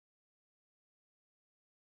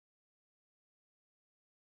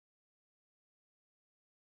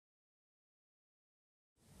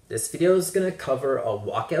This video is going to cover a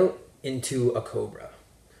walkout into a Cobra.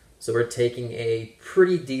 So we're taking a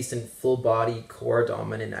pretty decent full body core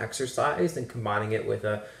dominant exercise and combining it with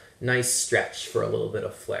a nice stretch for a little bit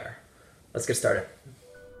of flair. Let's get started.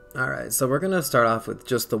 Alright, so we're going to start off with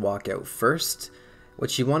just the walkout first.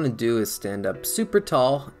 What you want to do is stand up super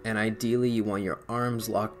tall, and ideally you want your arms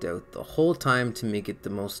locked out the whole time to make it the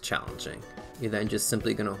most challenging. You're then just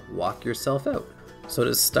simply going to walk yourself out. So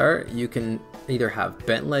to start, you can either have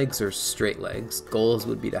bent legs or straight legs. Goals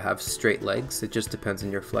would be to have straight legs. It just depends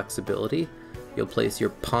on your flexibility. You'll place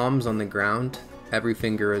your palms on the ground, every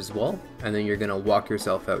finger as well, and then you're going to walk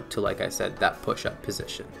yourself out to, like I said, that push-up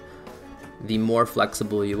position. The more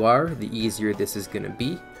flexible you are, the easier this is going to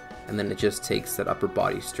be, and then it just takes that upper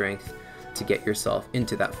body strength to get yourself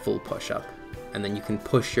into that full push-up. And then you can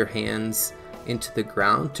push your hands into the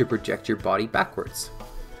ground to project your body backwards.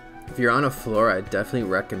 If you're on a floor, I definitely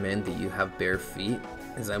recommend that you have bare feet,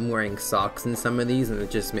 as I'm wearing socks in some of these and it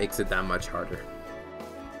just makes it that much harder.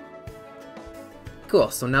 Cool,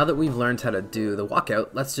 so now that we've learned how to do the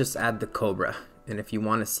walkout, let's just add the Cobra. And if you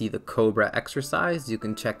want to see the Cobra exercise, you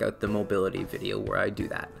can check out the mobility video where I do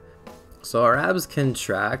that. So our abs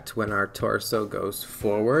contract when our torso goes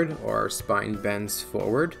forward or our spine bends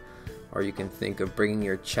forward, or you can think of bringing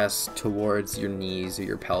your chest towards your knees or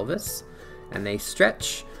your pelvis, and they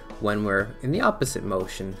stretch when we're in the opposite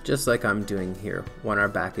motion, just like I'm doing here, when our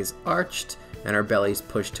back is arched and our belly's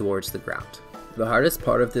pushed towards the ground. The hardest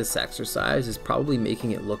part of this exercise is probably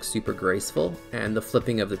making it look super graceful and the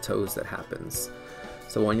flipping of the toes that happens.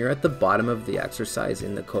 So when you're at the bottom of the exercise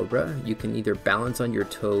in the Cobra, you can either balance on your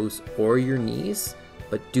toes or your knees,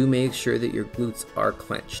 but do make sure that your glutes are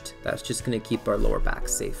clenched. That's just going to keep our lower back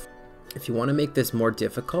safe. If you want to make this more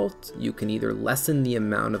difficult, you can either lessen the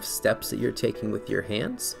amount of steps that you're taking with your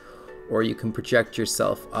hands, or you can project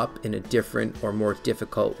yourself up in a different or more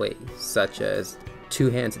difficult way, such as 2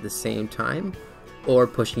 hands at the same time, or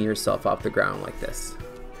pushing yourself off the ground like this.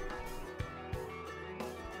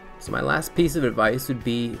 So my last piece of advice would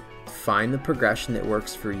be find the progression that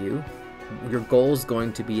works for you. Your goal is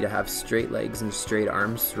going to be to have straight legs and straight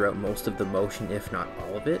arms throughout most of the motion, if not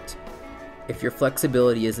all of it. If your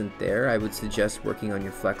flexibility isn't there, I would suggest working on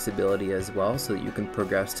your flexibility as well so that you can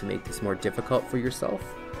progress to make this more difficult for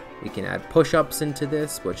yourself. We can add push-ups into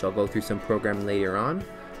this, which I'll go through some programming later on,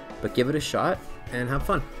 but give it a shot and have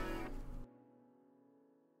fun.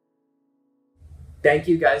 Thank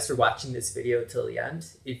you guys for watching this video till the end.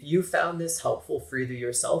 If you found this helpful for either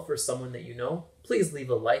yourself or someone that you know, please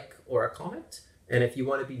leave a like or a comment. And if you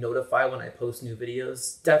want to be notified when I post new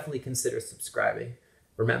videos, definitely consider subscribing.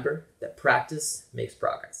 Remember that practice makes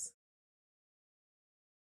progress.